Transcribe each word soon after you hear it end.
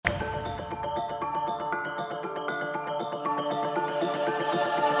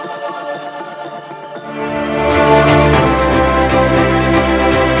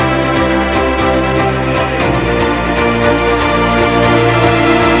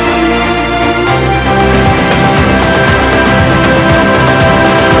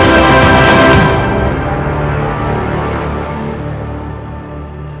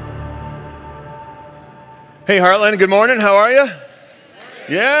Hey, Heartland, good morning. How are you?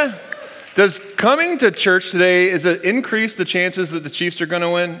 Yeah? Does coming to church today, is it increase the chances that the Chiefs are going to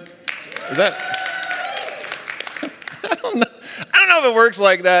win? Is that? I don't know if it works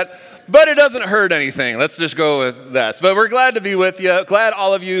like that, but it doesn't hurt anything. Let's just go with that. But we're glad to be with you. Glad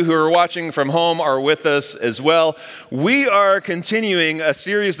all of you who are watching from home are with us as well. We are continuing a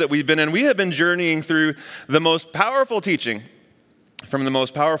series that we've been in. We have been journeying through the most powerful teaching from the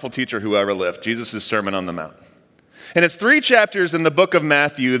most powerful teacher who ever lived, Jesus' Sermon on the Mount. And it's 3 chapters in the book of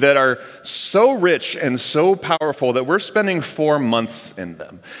Matthew that are so rich and so powerful that we're spending 4 months in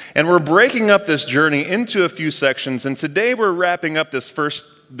them. And we're breaking up this journey into a few sections. And today we're wrapping up this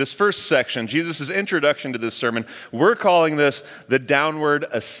first section, Jesus' introduction to this sermon. We're calling this the downward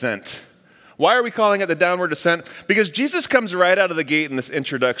ascent. Why are we calling it the downward ascent? Because Jesus comes right out of the gate in this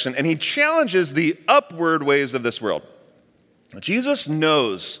introduction and he challenges the upward ways of this world. Jesus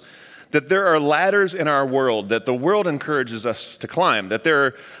knows that there are ladders in our world that the world encourages us to climb, that there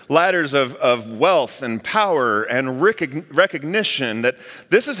are ladders of wealth and power and recognition, that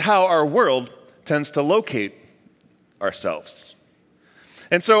this is how our world tends to locate ourselves.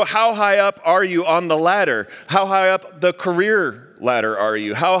 And so how high up are you on the ladder? How high up the career ladder are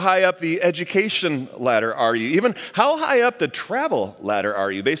you? How high up the education ladder are you? Even how high up the travel ladder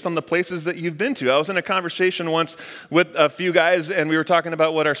are you based on the places that you've been to? I was in a conversation once with a few guys and we were talking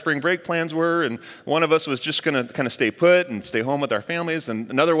about what our spring break plans were, and one of us was just going to kind of stay put and stay home with our families, and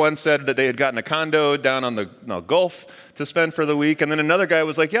another one said that they had gotten a condo down on the Gulf to spend for the week, and then another guy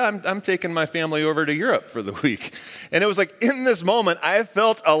was like, yeah, I'm taking my family over to Europe for the week. And it was like in this moment I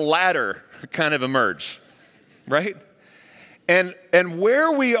felt a ladder kind of emerge, right? And where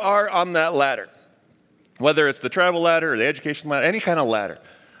we are on that ladder, whether it's the travel ladder or the education ladder, any kind of ladder,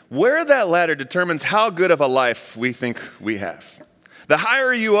 where that ladder determines how good of a life we think we have. The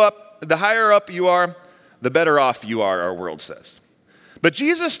higher up you are, the better off you are, our world says. But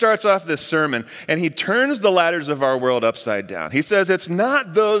Jesus starts off this sermon and he turns the ladders of our world upside down. He says it's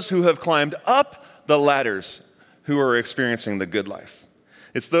not those who have climbed up the ladders who are experiencing the good life.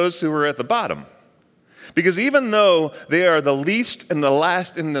 It's those who are at the bottom. Because even though they are the least and the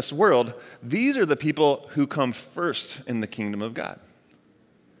last in this world, these are the people who come first in the kingdom of God.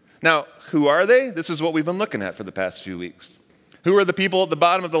 Now, who are they? This is what we've been looking at for the past few weeks. Who are the people at the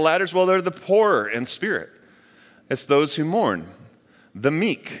bottom of the ladders? Well, they're the poor in spirit. It's those who mourn, the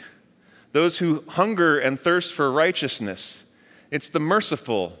meek, those who hunger and thirst for righteousness. It's the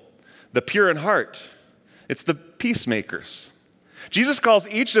merciful, the pure in heart. It's the peacemakers. Jesus calls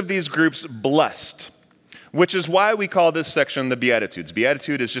each of these groups blessed, which is why we call this section the Beatitudes.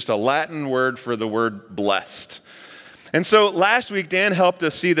 Beatitude is just a Latin word for the word blessed. And so last week, Dan helped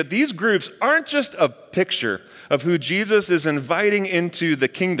us see that these groups aren't just a picture of who Jesus is inviting into the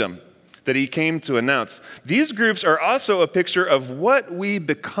kingdom that he came to announce. These groups are also a picture of what we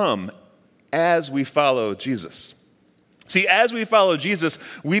become as we follow Jesus. See, as we follow Jesus,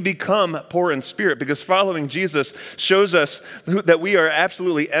 we become poor in spirit because following Jesus shows us that we are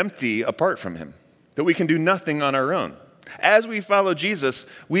absolutely empty apart from him, that we can do nothing on our own. As we follow Jesus,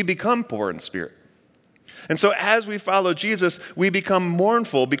 we become poor in spirit. And so as we follow Jesus, we become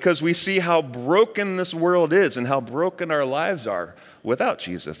mournful because we see how broken this world is and how broken our lives are without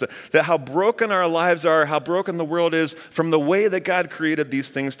Jesus. That how broken our lives are, how broken the world is from the way that God created these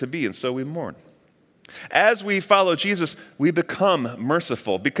things to be. And so we mourn. As we follow Jesus, we become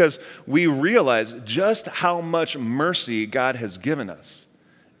merciful because we realize just how much mercy God has given us.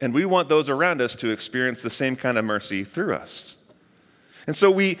 And we want those around us to experience the same kind of mercy through us. And so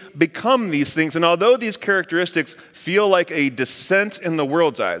we become these things, and although these characteristics feel like a descent in the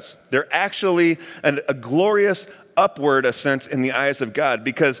world's eyes, they're actually a glorious upward ascent in the eyes of God,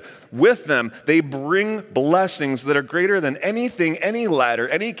 because with them, they bring blessings that are greater than anything, any ladder,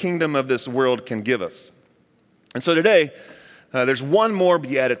 any kingdom of this world can give us. And so today, there's one more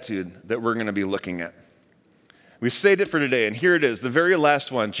beatitude that we're going to be looking at. We saved it for today, and here it is, the very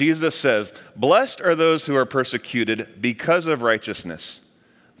last one. Jesus says, "Blessed are those who are persecuted because of righteousness,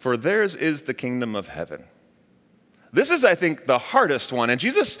 for theirs is the kingdom of heaven." This is, I think, the hardest one, and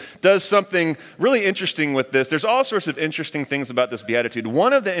Jesus does something really interesting with this. There's all sorts of interesting things about this beatitude.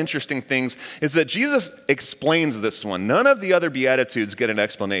 One of the interesting things is that Jesus explains this one. None of the other beatitudes get an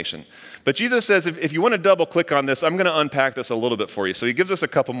explanation. But Jesus says, if you want to double click on this, I'm going to unpack this a little bit for you. So he gives us a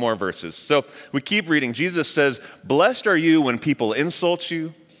couple more verses. So we keep reading. Jesus says, "Blessed are you when people insult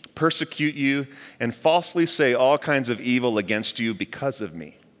you, persecute you, and falsely say all kinds of evil against you because of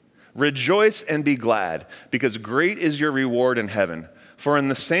me. Rejoice and be glad, because great is your reward in heaven. For in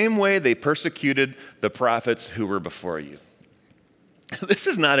the same way they persecuted the prophets who were before you." This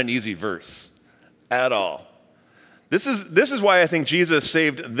is not an easy verse at all. This is why I think Jesus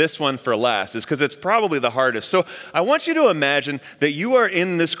saved this one for last, is because it's probably the hardest. So I want you to imagine that you are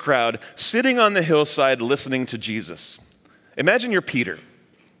in this crowd, sitting on the hillside, listening to Jesus. Imagine you're Peter.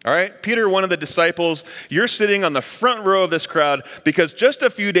 All right, Peter, one of the disciples, you're sitting on the front row of this crowd because just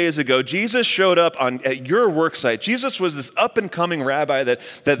a few days ago, Jesus showed up at your work site. Jesus was this up-and-coming rabbi that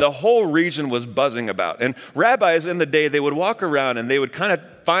the whole region was buzzing about. And rabbis in the day, they would walk around and they would kind of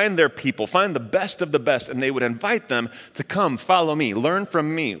find their people, find the best of the best, and they would invite them to come, follow me, learn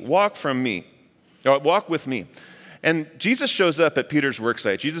from me, walk with me. And Jesus shows up at Peter's work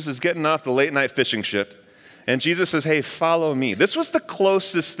site. Jesus is getting off the late-night fishing shift. And Jesus says, hey, follow me. This was the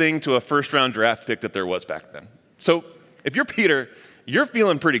closest thing to a first-round draft pick that there was back then. So if you're Peter, you're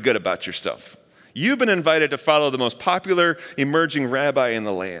feeling pretty good about yourself. You've been invited to follow the most popular emerging rabbi in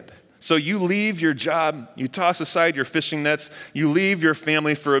the land. So you leave your job, you toss aside your fishing nets, you leave your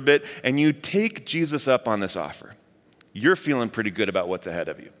family for a bit, and you take Jesus up on this offer. You're feeling pretty good about what's ahead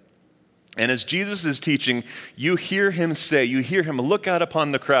of you. And as Jesus is teaching, you hear him look out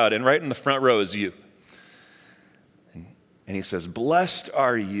upon the crowd, and right in the front row is you. And he says, blessed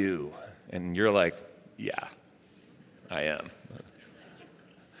are you. And you're like, yeah, I am.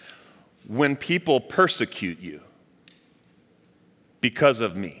 When people persecute you because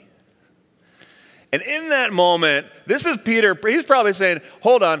of me. And in that moment, this is Peter, he's probably saying,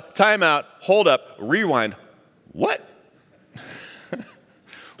 hold on, time out, hold up, rewind. What?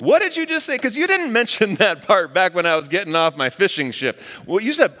 What did you just say? Because you didn't mention that part back when I was getting off my fishing shift. Well,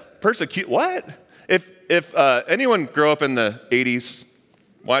 you said persecute, what? If anyone grew up in the 80s,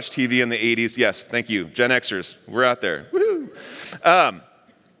 watched TV in the 80s, yes, thank you, Gen Xers, we're out there. Woohoo!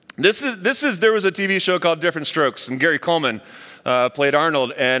 There was a TV show called Different Strokes, and Gary Coleman played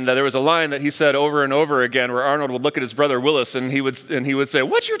Arnold, and there was a line that he said over and over again where Arnold would look at his brother Willis, and he would say,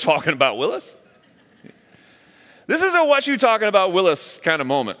 what you talking about, Willis? This is a what you talking about, Willis kind of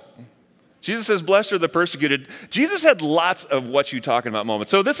moment. Jesus says, blessed are the persecuted. Jesus had lots of what you talking about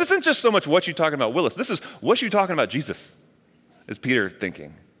moments. So this isn't just so much what you talking about, Willis. This is what you talking about, Jesus, is Peter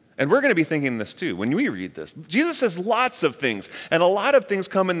thinking. And we're going to be thinking this too when we read this. Jesus says lots of things, and a lot of things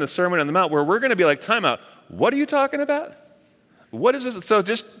come in the Sermon on the Mount where we're going to be like, time out, what are you talking about? What is this? So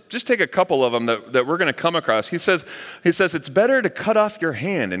just take a couple of them that we're going to come across. He says, it's better to cut off your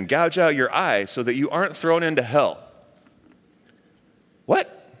hand and gouge out your eye so that you aren't thrown into hell.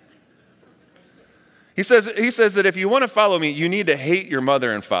 What? He says that if you want to follow me, you need to hate your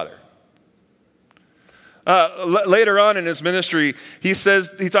mother and father. Later on in his ministry, he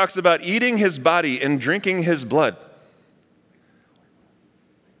talks about eating his body and drinking his blood.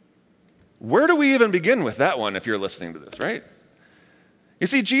 Where do we even begin with that one if you're listening to this, right? You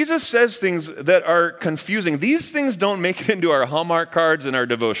see, Jesus says things that are confusing. These things don't make it into our Hallmark cards and our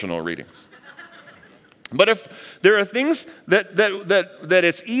devotional readings. But if there are things that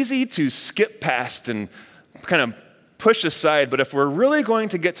it's easy to skip past and kind of push aside, but if we're really going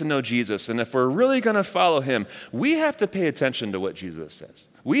to get to know Jesus and if we're really going to follow him, we have to pay attention to what Jesus says.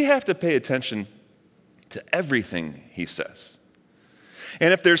 We have to pay attention to everything he says.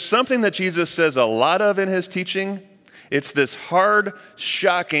 And if there's something that Jesus says a lot of in his teaching, it's this hard,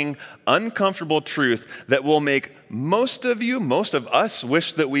 shocking, uncomfortable truth that will make most of us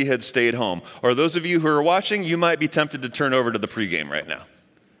wish that we had stayed home. Or those of you who are watching, you might be tempted to turn over to the pregame right now.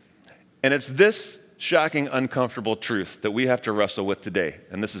 And it's this shocking, uncomfortable truth that we have to wrestle with today.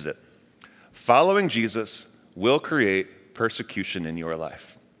 And this is it. Following Jesus will create persecution in your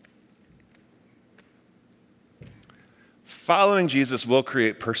life. Following Jesus will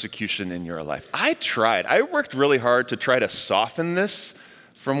create persecution in your life. I worked really hard to try to soften this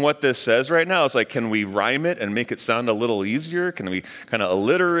from what this says right now. It's like, can we rhyme it and make it sound a little easier? Can we kind of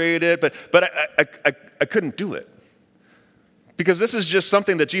alliterate it? But I couldn't do it. Because this is just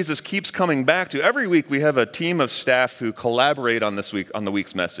something that Jesus keeps coming back to. Every week we have a team of staff who collaborate on the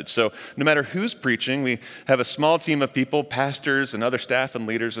week's message. So no matter who's preaching, we have a small team of people, pastors and other staff and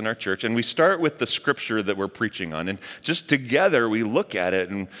leaders in our church, and we start with the scripture that we're preaching on. And just together we look at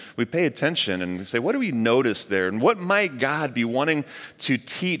it and we pay attention and say, what do we notice there? And what might God be wanting to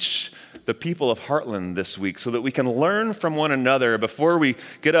teach the people of Heartland this week so that we can learn from one another before we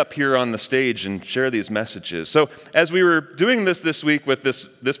get up here on the stage and share these messages. So as we were doing this week with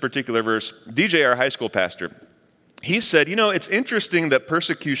this particular verse, DJ, our high school pastor, he said, it's interesting that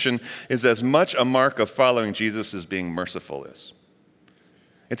persecution is as much a mark of following Jesus as being merciful is.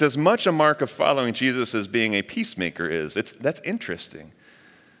 It's as much a mark of following Jesus as being a peacemaker is. That's interesting.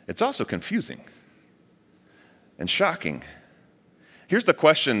 It's also confusing and shocking. Here's the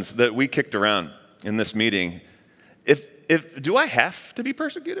questions that we kicked around in this meeting. Do I have to be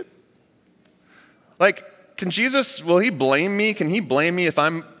persecuted? Like, will he blame me? Can he blame me if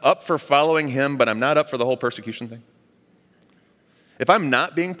I'm up for following him, but I'm not up for the whole persecution thing? If I'm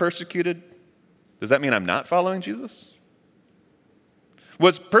not being persecuted, does that mean I'm not following Jesus?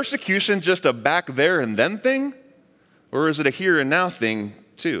 Was persecution just a back there and then thing? Or is it a here and now thing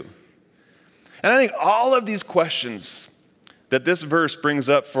too? And I think all of these questions that this verse brings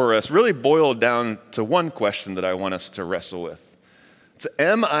up for us really boil down to one question that I want us to wrestle with. It's,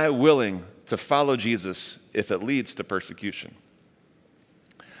 am I willing to follow Jesus if it leads to persecution?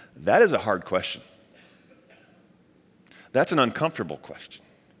 That is a hard question. That's an uncomfortable question.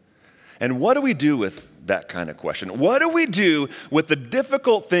 And what do we do with that kind of question? What do we do with the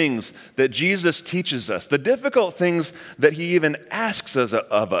difficult things that Jesus teaches us, the difficult things that he even asks us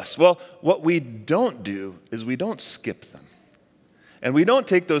of us? Well, what we don't do is we don't skip them. And we don't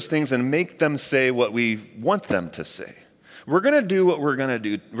take those things and make them say what we want them to say. We're going to do what we're going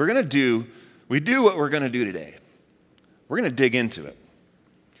to do. We do what we're going to do today. We're going to dig into it.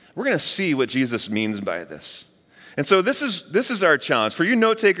 We're going to see what Jesus means by this. And so this is our challenge. For you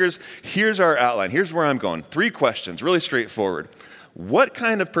note takers, here's our outline. Here's where I'm going. 3 questions, really straightforward. What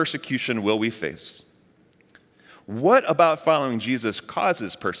kind of persecution will we face? What about following Jesus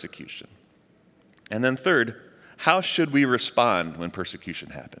causes persecution? And then third, how should we respond when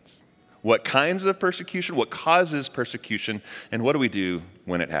persecution happens? What kinds of persecution? What causes persecution? And what do we do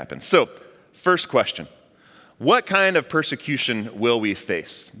when it happens? So, first question. What kind of persecution will we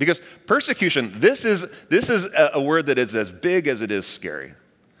face? Because persecution, this is a word that is as big as it is scary.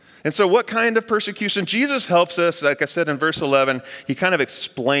 And so what kind of persecution? Jesus helps us, like I said in verse 11, he kind of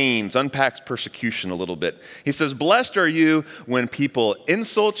unpacks persecution a little bit. He says, blessed are you when people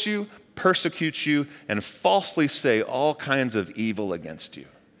insult you, persecute you, and falsely say all kinds of evil against you.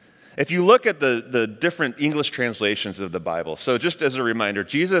 If you look at the different English translations of the Bible, so just as a reminder,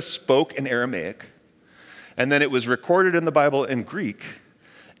 Jesus spoke in Aramaic, and then it was recorded in the Bible in Greek,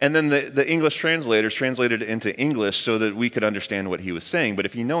 and then the English translators translated it into English so that we could understand what he was saying. But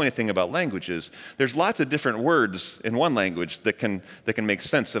if you know anything about languages, there's lots of different words in one language that can make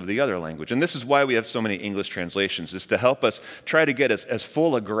sense of the other language. And this is why we have so many English translations, is to help us try to get as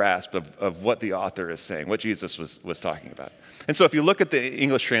full a grasp of what the author is saying, what Jesus was talking about. And so if you look at the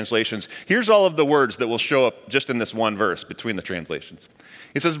English translations, here's all of the words that will show up just in this one verse between the translations.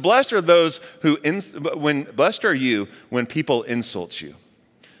 He says, blessed are you when people insult you,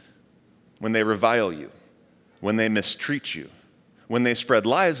 when they revile you, when they mistreat you, when they spread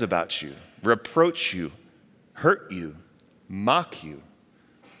lies about you, reproach you, hurt you, mock you,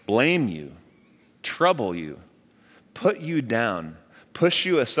 blame you, trouble you, put you down, push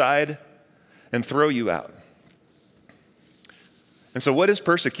you aside, and throw you out. And so what is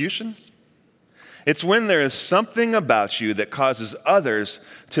persecution? It's when there is something about you that causes others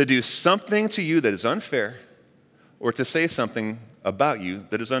to do something to you that is unfair or to say something about you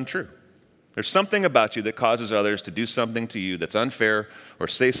that is untrue. There's something about you that causes others to do something to you that's unfair or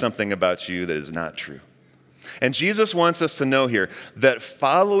say something about you that is not true. And Jesus wants us to know here that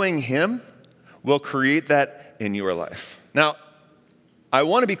following him will create that in your life. Now, I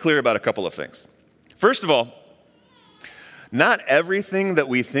want to be clear about a couple of things. First of all, not everything that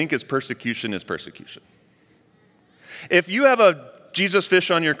we think is persecution is persecution. If you have a Jesus fish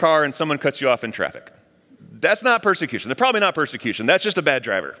on your car and someone cuts you off in traffic, that's not persecution. They're probably not persecution. That's just a bad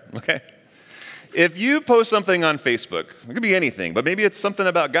driver, okay? If you post something on Facebook, it could be anything, but maybe it's something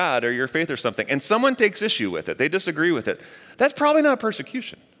about God or your faith or something, and someone takes issue with it, they disagree with it, that's probably not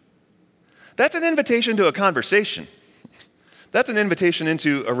persecution. That's an invitation to a conversation. That's an invitation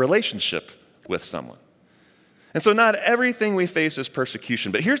into a relationship with someone. And so not everything we face is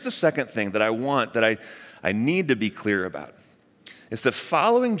persecution. But here's the second thing that I need to be clear about, is that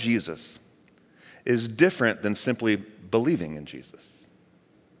following Jesus is different than simply believing in Jesus.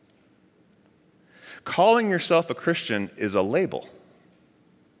 Calling yourself a Christian is a label.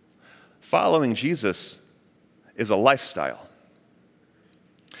 Following Jesus is a lifestyle.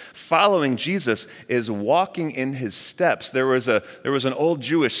 Following Jesus is walking in his steps. There was an old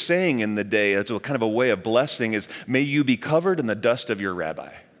Jewish saying in the day, it's a kind of a way of blessing, is may you be covered in the dust of your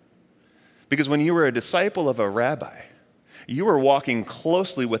rabbi. Because when you were a disciple of a rabbi, you were walking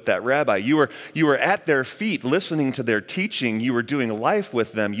closely with that rabbi. You were at their feet listening to their teaching. You were doing life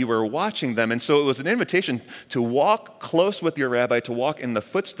with them. You were watching them. And so it was an invitation to walk close with your rabbi, to walk in the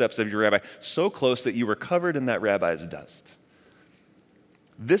footsteps of your rabbi, so close that you were covered in that rabbi's dust.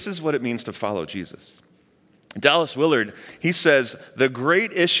 This is what it means to follow Jesus. Dallas Willard, he says, the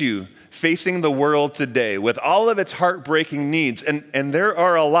great issue facing the world today with all of its heartbreaking needs, and there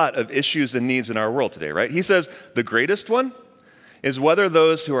are a lot of issues and needs in our world today, right? He says the greatest one is whether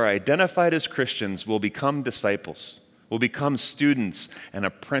those who are identified as Christians will become disciples, will become students and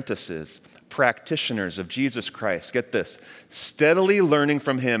apprentices, practitioners of Jesus Christ. Get this, steadily learning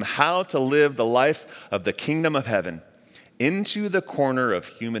from him how to live the life of the kingdom of heaven into the corner of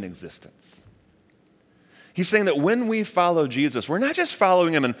human existence. He's saying that when we follow Jesus, we're not just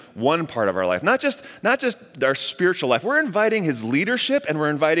following him in one part of our life, not just our spiritual life. We're inviting his leadership and we're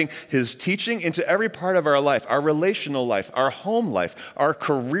inviting his teaching into every part of our life, our relational life, our home life, our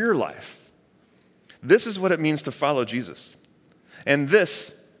career life. This is what it means to follow Jesus. And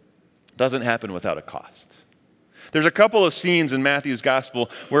this doesn't happen without a cost. There's a couple of scenes in Matthew's gospel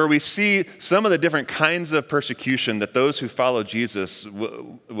where we see some of the different kinds of persecution that those who follow Jesus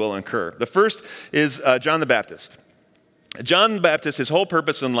will incur. The first is John the Baptist. John the Baptist, his whole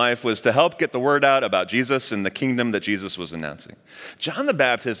purpose in life was to help get the word out about Jesus and the kingdom that Jesus was announcing. John the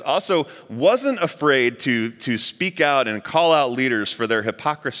Baptist also wasn't afraid to speak out and call out leaders for their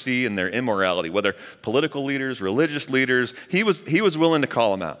hypocrisy and their immorality, whether political leaders, religious leaders. He was willing to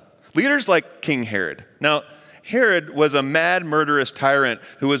call them out. Leaders like King Herod. Now, Herod was a mad, murderous tyrant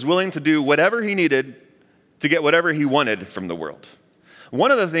who was willing to do whatever he needed to get whatever he wanted from the world. One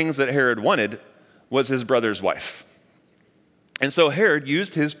of the things that Herod wanted was his brother's wife. And so Herod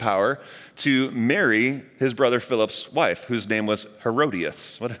used his power to marry his brother Philip's wife, whose name was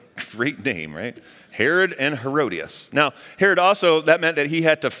Herodias. What a great name, right? Herod and Herodias. Now, Herod also, that meant that he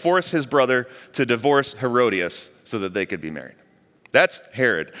had to force his brother to divorce Herodias so that they could be married. That's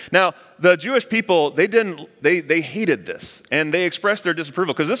Herod. Now, the Jewish people, they hated this, and they expressed their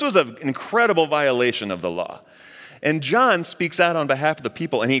disapproval because this was an incredible violation of the law. And John speaks out on behalf of the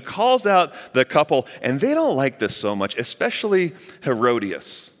people, and he calls out the couple, and they don't like this so much, especially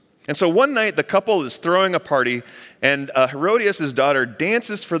Herodias. And so one night, the couple is throwing a party, and Herodias' daughter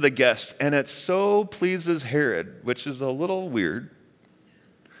dances for the guests, and it so pleases Herod, which is a little weird,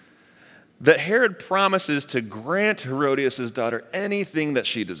 that Herod promises to grant Herodias' daughter anything that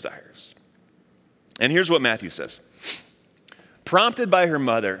she desires. And here's what Matthew says. Prompted by her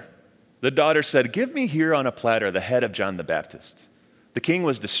mother, the daughter said, "Give me here on a platter the head of John the Baptist." The king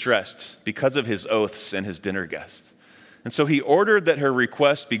was distressed because of his oaths and his dinner guests. And so he ordered that her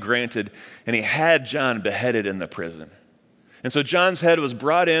request be granted, and he had John beheaded in the prison. And so John's head was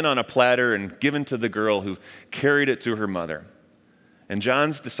brought in on a platter and given to the girl who carried it to her mother. And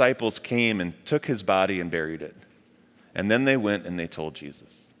John's disciples came and took his body and buried it. And then they went and they told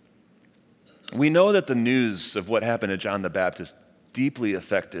Jesus. We know that the news of what happened to John the Baptist deeply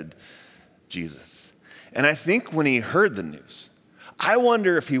affected Jesus. And I think when he heard the news, I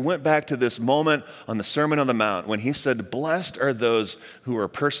wonder if he went back to this moment on the Sermon on the Mount when he said, "Blessed are those who are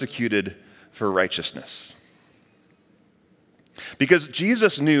persecuted for righteousness." Because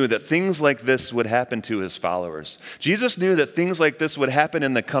Jesus knew that things like this would happen to his followers. Jesus knew that things like this would happen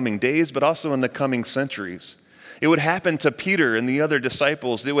in the coming days, but also in the coming centuries. It would happen to Peter and the other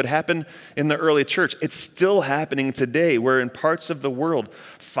disciples. It would happen in the early church. It's still happening today, where in parts of the world,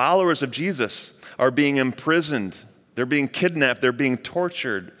 followers of Jesus are being imprisoned. They're being kidnapped. They're being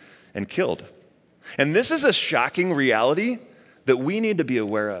tortured and killed. And this is a shocking reality that we need to be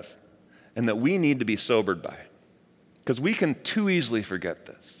aware of and that we need to be sobered by. Because we can too easily forget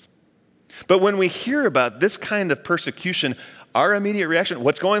this. But when we hear about this kind of persecution, our immediate reaction,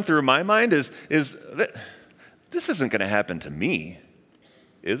 what's going through my mind is this isn't going to happen to me,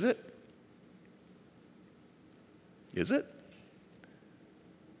 is it? Is it?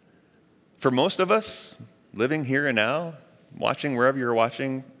 For most of us, living here and now, watching wherever you're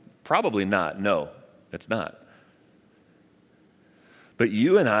watching, probably not. No, it's not. But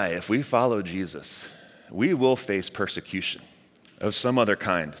you and I, if we follow Jesus, we will face persecution of some other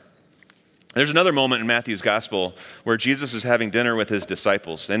kind. There's another moment in Matthew's gospel where Jesus is having dinner with his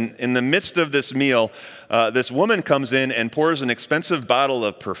disciples. And in the midst of this meal, this woman comes in and pours an expensive bottle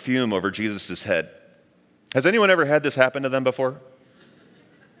of perfume over Jesus' head. Has anyone ever had this happen to them before?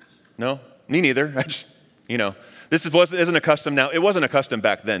 No? Me neither. This isn't a custom now. It wasn't a custom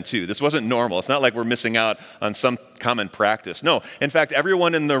back then, too. This wasn't normal. It's not like we're missing out on some common practice. No. In fact,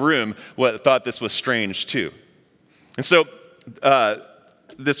 everyone in the room thought this was strange, too. And so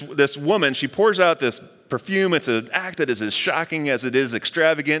this woman, she pours out this perfume. It's an act that is as shocking as it is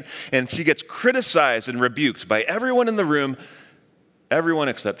extravagant. And she gets criticized and rebuked by everyone in the room, everyone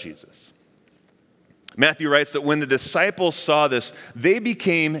except Jesus. Matthew writes that when the disciples saw this, they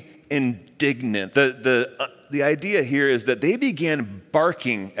became indignant. The idea here is that they began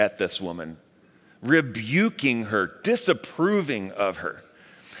barking at this woman, rebuking her, disapproving of her.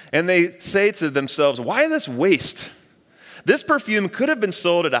 And they say to themselves, "Why this waste? This perfume could have been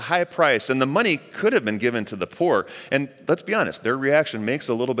sold at a high price, and the money could have been given to the poor. And let's be honest, their reaction makes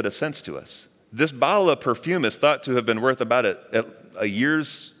a little bit of sense to us. This bottle of perfume is thought to have been worth about a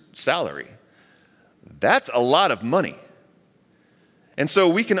year's salary. That's a lot of money. And so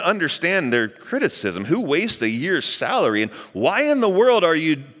we can understand their criticism. Who wastes a year's salary? And why in the world are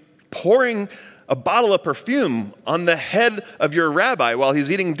you pouring a bottle of perfume on the head of your rabbi while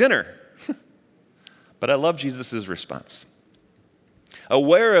he's eating dinner? But I love Jesus' response.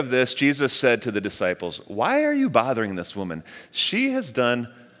 Aware of this, Jesus said to the disciples, "Why are you bothering this woman? She has done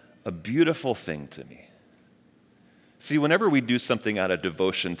a beautiful thing to me." See, whenever we do something out of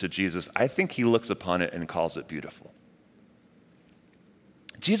devotion to Jesus, I think he looks upon it and calls it beautiful.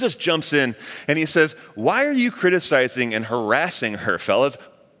 Jesus jumps in and he says, "Why are you criticizing and harassing her, fellas?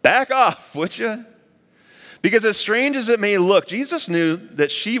 Back off, would you?" Because as strange as it may look, Jesus knew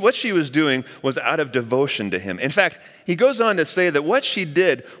that what she was doing was out of devotion to him. In fact, he goes on to say that what she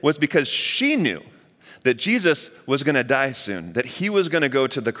did was because she knew that Jesus was going to die soon, that he was going to go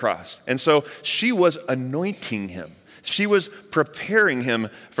to the cross. And so she was anointing him. She was preparing him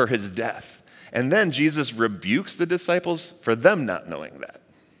for his death. And then Jesus rebukes the disciples for them not knowing that.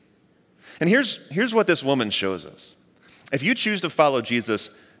 And here's what this woman shows us. If you choose to follow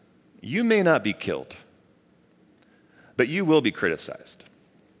Jesus, you may not be killed, but you will be criticized.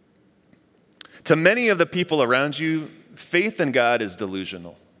 To many of the people around you, faith in God is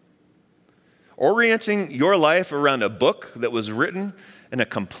delusional. Orienting your life around a book that was written in a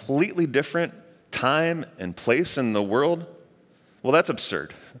completely different time and place in the world, well, that's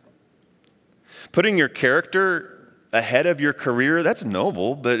absurd. Putting your character ahead of your career, that's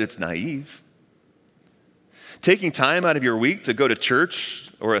noble, but it's naive. Taking time out of your week to go to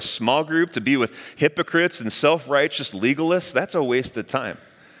church or a small group to be with hypocrites and self-righteous legalists, that's a waste of time.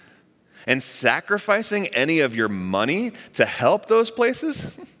 And sacrificing any of your money to help those places,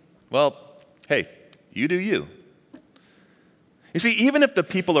 well, hey, you do you. You see, even if the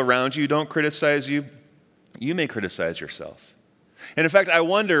people around you don't criticize you, you may criticize yourself. And in fact, I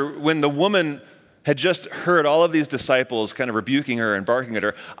wonder, when the woman had just heard all of these disciples kind of rebuking her and barking at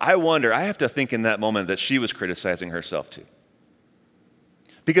her, I have to think in that moment that she was criticizing herself too.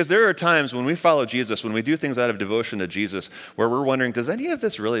 Because there are times when we follow Jesus, when we do things out of devotion to Jesus, where we're wondering, does any of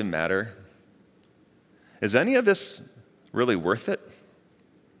this really matter? Is any of this really worth it?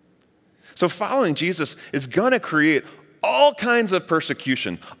 So following Jesus is going to create all kinds of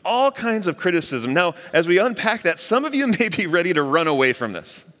persecution, all kinds of criticism. Now, as we unpack that, some of you may be ready to run away from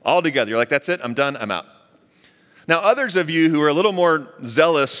this altogether. You're like, that's it, I'm done, I'm out. Now, others of you who are a little more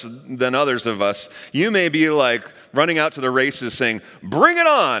zealous than others of us, you may be like running out to the races saying, bring it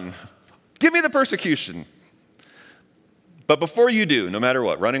on, give me the persecution. But before you do, no matter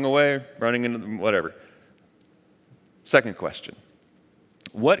what, running away, running in, whatever. Second question,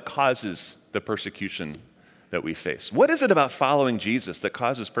 what causes the persecution that we face? What is it about following Jesus that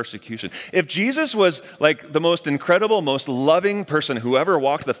causes persecution? If Jesus was like the most incredible, most loving person who ever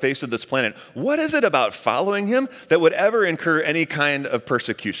walked the face of this planet, what is it about following him that would ever incur any kind of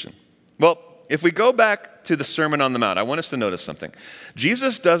persecution? Well, if we go back to the Sermon on the Mount, I want us to notice something.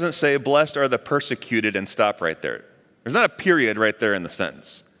 Jesus doesn't say, blessed are the persecuted, and stop right there. There's not a period right there in the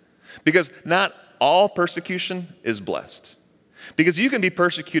sentence. Because not all persecution is blessed. Because you can be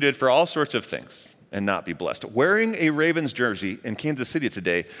persecuted for all sorts of things and not be blessed. Wearing a Ravens jersey in Kansas City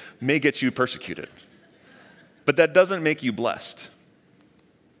today may get you persecuted, but that doesn't make you blessed.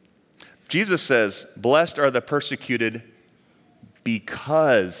 Jesus says, blessed are the persecuted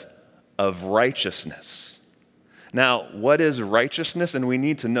because of righteousness. Now, what is righteousness? And we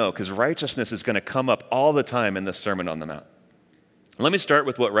need to know, because righteousness is going to come up all the time in the Sermon on the Mount. Let me start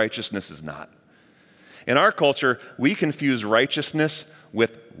with what righteousness is not. In our culture, we confuse righteousness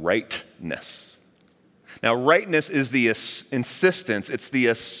with rightness. Now, rightness is the insistence, it's the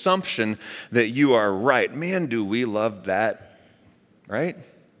assumption that you are right. Man, do we love that, right?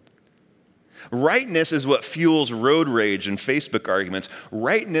 Rightness is what fuels road rage and Facebook arguments.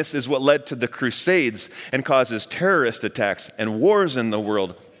 Rightness is what led to the Crusades and causes terrorist attacks and wars in the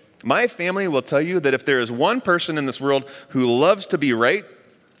world. My family will tell you that if there is one person in this world who loves to be right,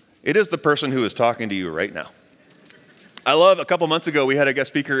 it is the person who is talking to you right now. A couple months ago, we had a guest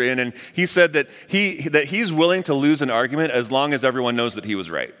speaker in, and he said that he's willing to lose an argument as long as everyone knows that he was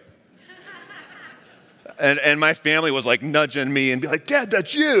right. And my family was like nudging me and be like, Dad,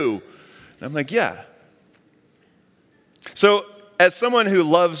 that's you. And I'm like, yeah. So as someone who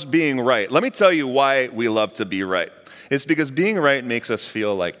loves being right, let me tell you why we love to be right. It's because being right makes us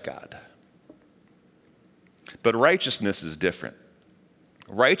feel like God. But righteousness is different.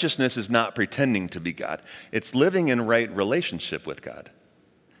 Righteousness is not pretending to be God. It's living in right relationship with God.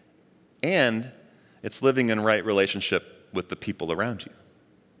 And it's living in right relationship with the people around you.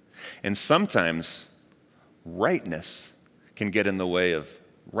 And sometimes rightness can get in the way of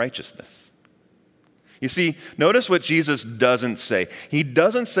righteousness. You see, notice what Jesus doesn't say. He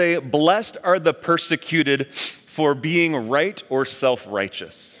doesn't say, blessed are the persecuted for being right or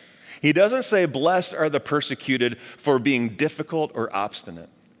self-righteous. He doesn't say, blessed are the persecuted for being difficult or obstinate.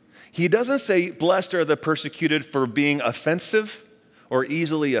 He doesn't say, blessed are the persecuted for being offensive or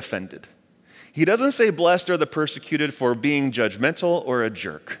easily offended. He doesn't say, blessed are the persecuted for being judgmental or a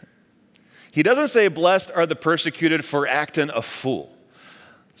jerk. He doesn't say, blessed are the persecuted for acting a fool.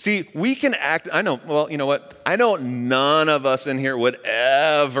 See, we can act, I know none of us in here would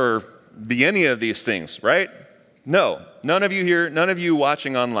ever be any of these things, right? No, none of you here, none of you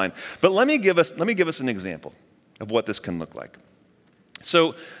watching online. But let me give us an example of what this can look like.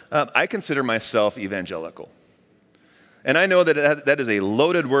 So I consider myself evangelical. And I know that is a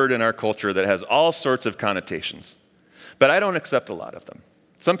loaded word in our culture that has all sorts of connotations. But I don't accept a lot of them.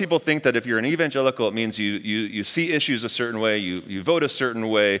 Some people think that if you're an evangelical, it means you see issues a certain way, you vote a certain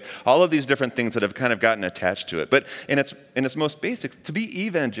way, all of these different things that have kind of gotten attached to it. But in its most basic, to be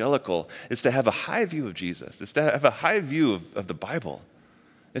evangelical is to have a high view of Jesus. It's to have a high view of the Bible.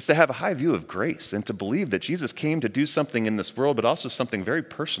 It's to have a high view of grace and to believe that Jesus came to do something in this world, but also something very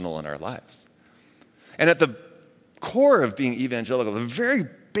personal in our lives. And at the core of being evangelical, the very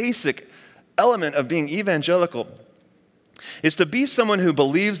basic element of being evangelical is to be someone who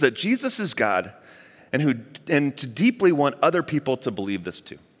believes that Jesus is God and to deeply want other people to believe this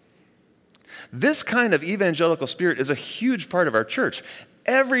too. This kind of evangelical spirit is a huge part of our church.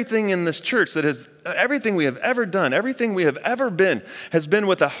 Everything in this church everything we have ever done, everything we have ever been, has been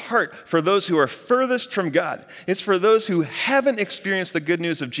with a heart for those who are furthest from God. It's for those who haven't experienced the good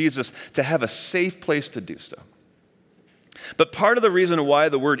news of Jesus to have a safe place to do so. But part of the reason why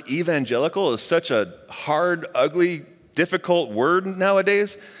the word evangelical is such a hard, ugly, difficult word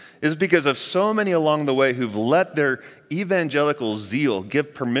nowadays is because of so many along the way who've let their evangelical zeal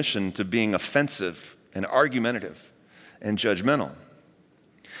give permission to being offensive and argumentative and judgmental.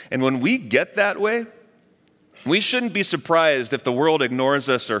 And when we get that way, we shouldn't be surprised if the world ignores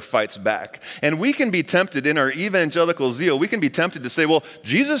us or fights back. And we can be tempted in our evangelical zeal, we can be tempted to say, well,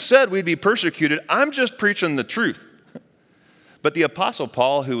 Jesus said we'd be persecuted. I'm just preaching the truth. But the Apostle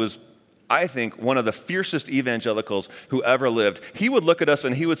Paul, who was, I think, one of the fiercest evangelicals who ever lived, he would look at us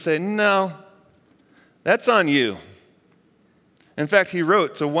and he would say, no, that's on you. In fact, he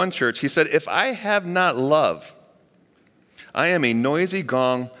wrote to one church, he said, if I have not love, I am a noisy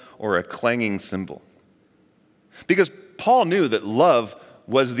gong or a clanging cymbal. Because Paul knew that love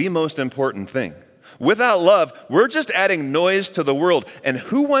was the most important thing. Without love, we're just adding noise to the world. And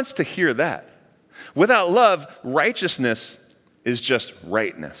who wants to hear that? Without love, righteousness is just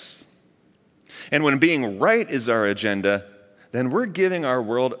rightness. And when being right is our agenda, then we're giving our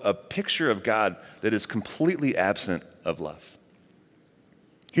world a picture of God that is completely absent of love.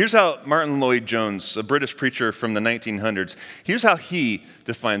 Here's how Martin Lloyd-Jones, a British preacher from the 1900s, here's how he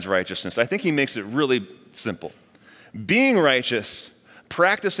defines righteousness. I think he makes it really simple. Being righteous,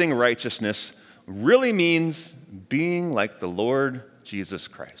 practicing righteousness, really means being like the Lord Jesus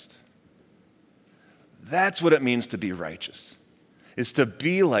Christ. That's what it means to be righteous. Is to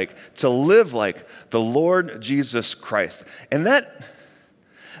be like, to live like the Lord Jesus Christ. And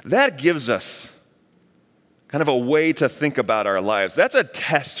that gives us kind of a way to think about our lives. That's a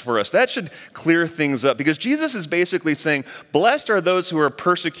test for us. That should clear things up because Jesus is basically saying, blessed are those who are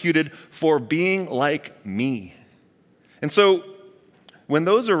persecuted for being like me. And so when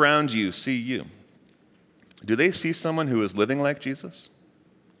those around you see you, do they see someone who is living like Jesus?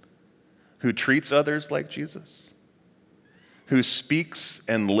 Who treats others like Jesus? Who speaks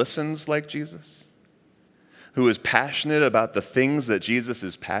and listens like Jesus? Who is passionate about the things that Jesus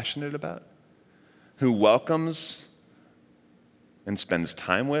is passionate about? Who welcomes and spends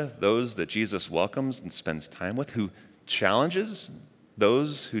time with those that Jesus welcomes and spends time with? Who challenges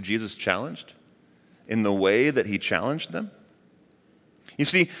those who Jesus challenged in the way that he challenged them? You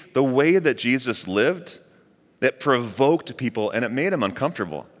see, the way that Jesus lived, that provoked people and it made him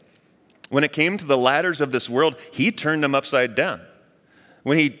uncomfortable. When it came to the ladders of this world, he turned them upside down.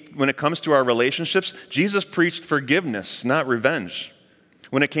 When it comes to our relationships, Jesus preached forgiveness, not revenge.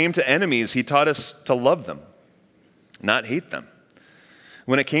 When it came to enemies, he taught us to love them, not hate them.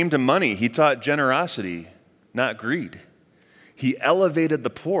 When it came to money, he taught generosity, not greed. He elevated the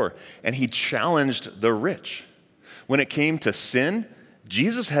poor and he challenged the rich. When it came to sin,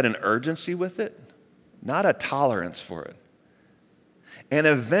 Jesus had an urgency with it, not a tolerance for it. And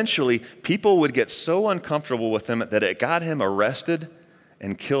eventually, people would get so uncomfortable with him that it got him arrested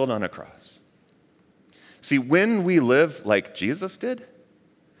and killed on a cross. See, when we live like Jesus did,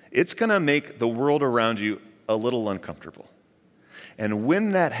 it's going to make the world around you a little uncomfortable. And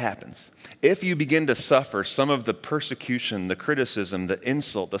when that happens, if you begin to suffer some of the persecution, the criticism, the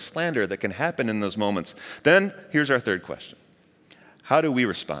insult, the slander that can happen in those moments, then here's our third question. How do we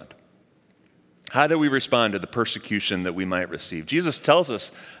respond? How do we respond to the persecution that we might receive? Jesus tells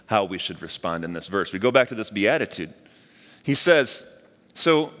us how we should respond in this verse. We go back to this beatitude. He says,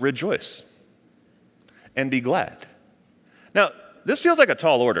 so rejoice and be glad. Now, this feels like a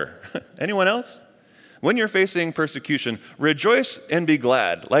tall order. Anyone else? When you're facing persecution, rejoice and be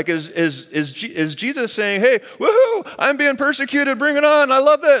glad. Like, is Jesus saying, hey, woohoo, I'm being persecuted, bring it on, I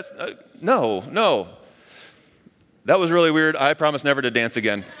love this? No. That was really weird. I promise never to dance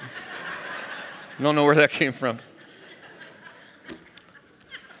again. I don't know where that came from.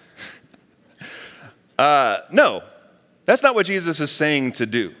 No, that's not what Jesus is saying to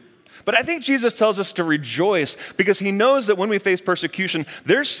do. But I think Jesus tells us to rejoice because he knows that when we face persecution,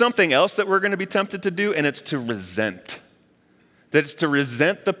 there's something else that we're going to be tempted to do, and it's to resent. That it's to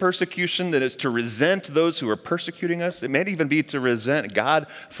resent the persecution, that it's to resent those who are persecuting us. It may even be to resent God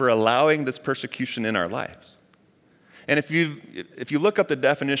for allowing this persecution in our lives. And if you look up the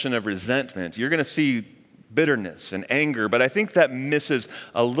definition of resentment, you're going to see bitterness and anger, but I think that misses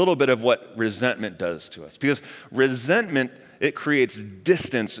a little bit of what resentment does to us. Because resentment, it creates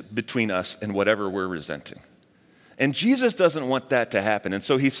distance between us and whatever we're resenting. And Jesus doesn't want that to happen. And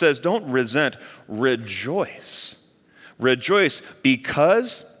so he says, don't resent, rejoice. Rejoice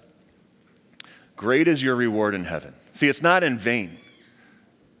because great is your reward in heaven. See, it's not in vain.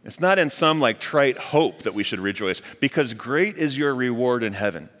 It's not in some like trite hope that we should rejoice, because great is your reward in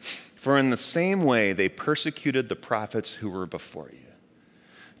heaven. For in the same way they persecuted the prophets who were before you.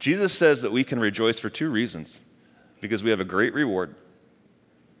 Jesus says that we can rejoice for two reasons. Because we have a great reward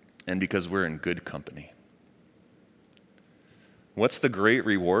and because we're in good company. What's the great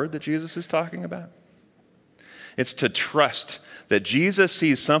reward that Jesus is talking about? It's to trust that Jesus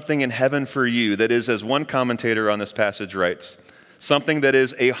sees something in heaven for you that is, as one commentator on this passage writes, something that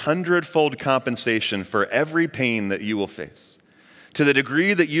is 100-fold compensation for every pain that you will face. To the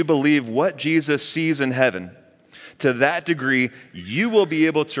degree that you believe what Jesus sees in heaven, to that degree you will be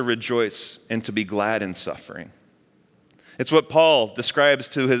able to rejoice and to be glad in suffering. It's what Paul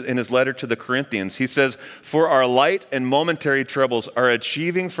describes in his letter to the Corinthians. He says, for our light and momentary troubles are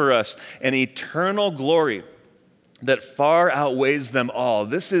achieving for us an eternal glory that far outweighs them all.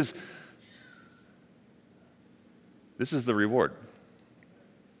 This is the reward.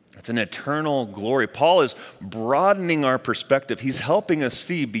 It's an eternal glory. Paul is broadening our perspective. He's helping us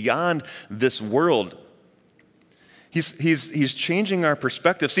see beyond this world. He's changing our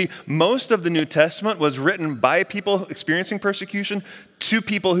perspective. See, most of the New Testament was written by people experiencing persecution to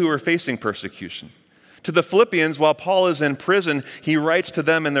people who were facing persecution. To the Philippians, while Paul is in prison, he writes to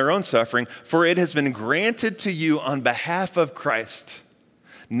them in their own suffering, for it has been granted to you on behalf of Christ,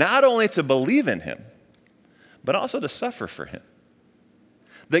 not only to believe in him, but also to suffer for him.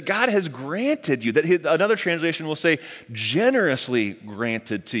 That God has granted you, another translation will say, generously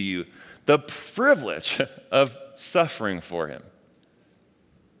granted to you, the privilege of suffering for him.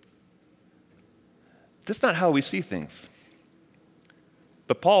 That's not how we see things.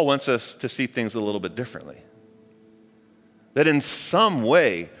 But Paul wants us to see things a little bit differently. That in some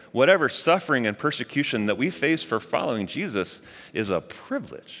way, whatever suffering and persecution that we face for following Jesus is a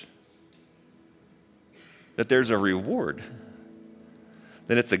privilege. That there's a reward.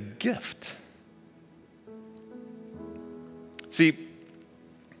 That it's a gift. See,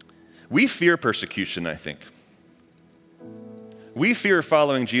 we fear persecution, I think. We fear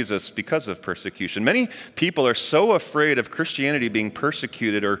following Jesus because of persecution. Many people are so afraid of Christianity being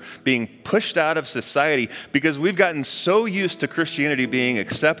persecuted or being pushed out of society because we've gotten so used to Christianity being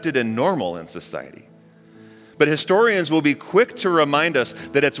accepted and normal in society. But historians will be quick to remind us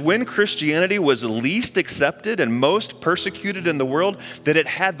that it's when Christianity was least accepted and most persecuted in the world that it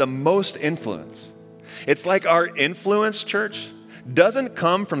had the most influence. It's like our influence, church, doesn't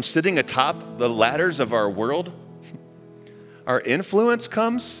come from sitting atop the ladders of our world. Our influence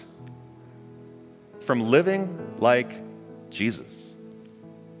comes from living like Jesus.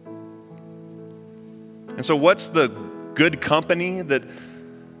 And so what's the good company that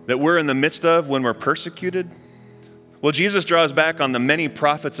we're in the midst of when we're persecuted? Well, Jesus draws back on the many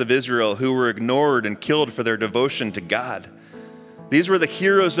prophets of Israel who were ignored and killed for their devotion to God. These were the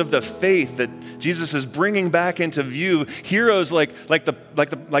heroes of the faith that Jesus is bringing back into view. Heroes like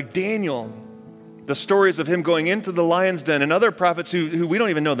Daniel, the stories of him going into the lion's den and other prophets who we don't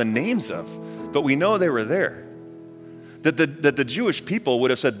even know the names of, but we know they were there. That the Jewish people would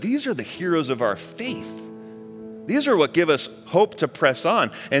have said, these are the heroes of our faith. These are what give us hope to press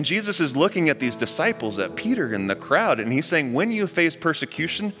on. And Jesus is looking at these disciples, at Peter and the crowd, and he's saying, when you face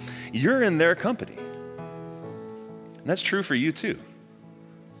persecution, you're in their company. And that's true for you too.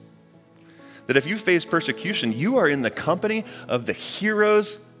 That if you face persecution, you are in the company of the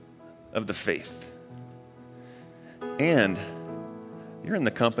heroes of the faith. And you're in the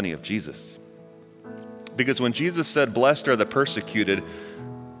company of Jesus. Because when Jesus said, blessed are the persecuted,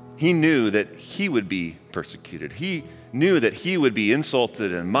 he knew that he would be persecuted. He knew that he would be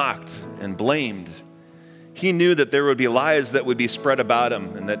insulted and mocked and blamed. He knew that there would be lies that would be spread about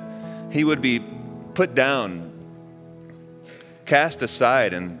him and that he would be put down, cast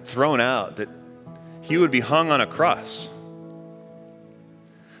aside, and thrown out, that he would be hung on a cross.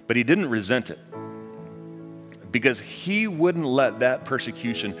 But he didn't resent it because he wouldn't let that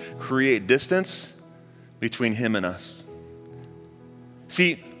persecution create distance between him and us.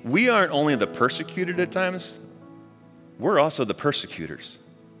 See, we aren't only the persecuted at times, we're also the persecutors.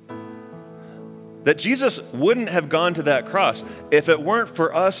 That Jesus wouldn't have gone to that cross if it weren't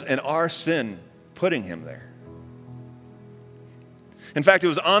for us and our sin putting him there. In fact, it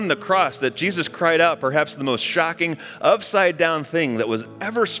was on the cross that Jesus cried out perhaps the most shocking, upside-down thing that was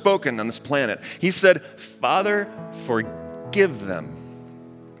ever spoken on this planet. He said, Father, forgive them,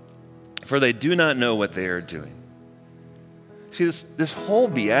 for they do not know what they are doing. See, this whole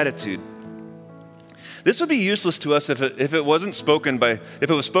beatitude, this would be useless to us if it was spoken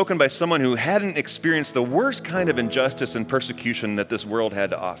by someone who hadn't experienced the worst kind of injustice and persecution that this world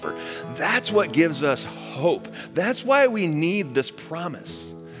had to offer. That's what gives us hope. That's why we need this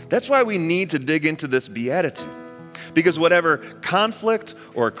promise. That's why we need to dig into this beatitude. Because whatever conflict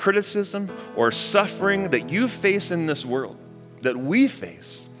or criticism or suffering that you face in this world, that we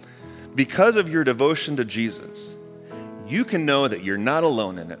face, because of your devotion to Jesus, you can know that you're not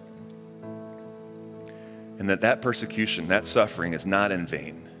alone in it. And that persecution, that suffering is not in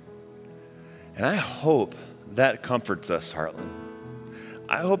vain. And I hope that comforts us, Heartland.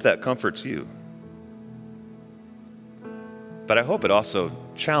 I hope that comforts you. But I hope it also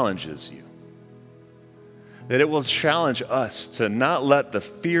challenges you. That it will challenge us to not let the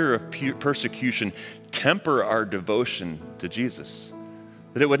fear of persecution temper our devotion to Jesus.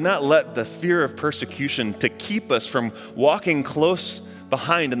 That it would not let the fear of persecution to keep us from walking close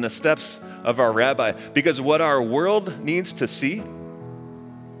behind in the steps of our rabbi. Because what our world needs to see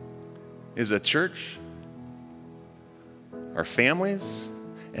is a church, our families,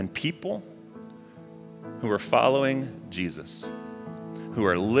 and people who are following Jesus, who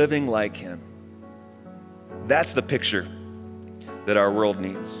are living like him. That's the picture that our world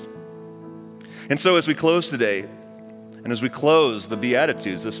needs. And so as we close today, and as we close the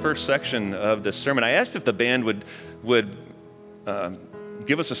Beatitudes, this first section of this sermon, I asked if the band would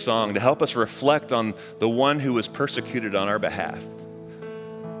give us a song to help us reflect on the one who was persecuted on our behalf.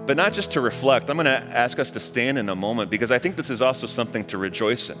 But not just to reflect. I'm going to ask us to stand in a moment because I think this is also something to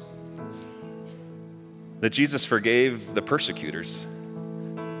rejoice in. That Jesus forgave the persecutors,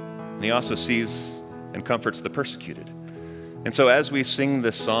 and he also sees and comforts the persecuted. And so as we sing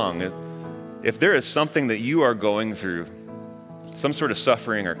this song, if there is something that you are going through, some sort of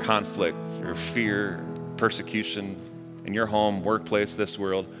suffering or conflict or fear, persecution in your home, workplace, this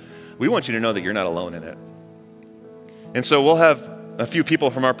world, we want you to know that you're not alone in it. And so we'll have a few people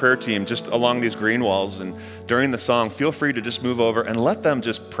from our prayer team just along these green walls, and during the song, feel free to just move over and let them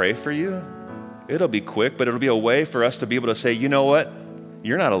just pray for you. It'll be quick, but it'll be a way for us to be able to say, you know what?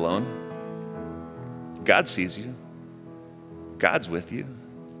 You're not alone. God sees you. God's with you.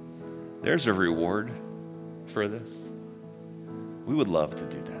 There's a reward for this. We would love to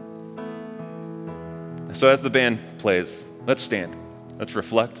do that. So as the band plays, let's stand. Let's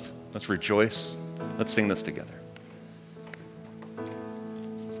reflect. Let's rejoice. Let's sing this together.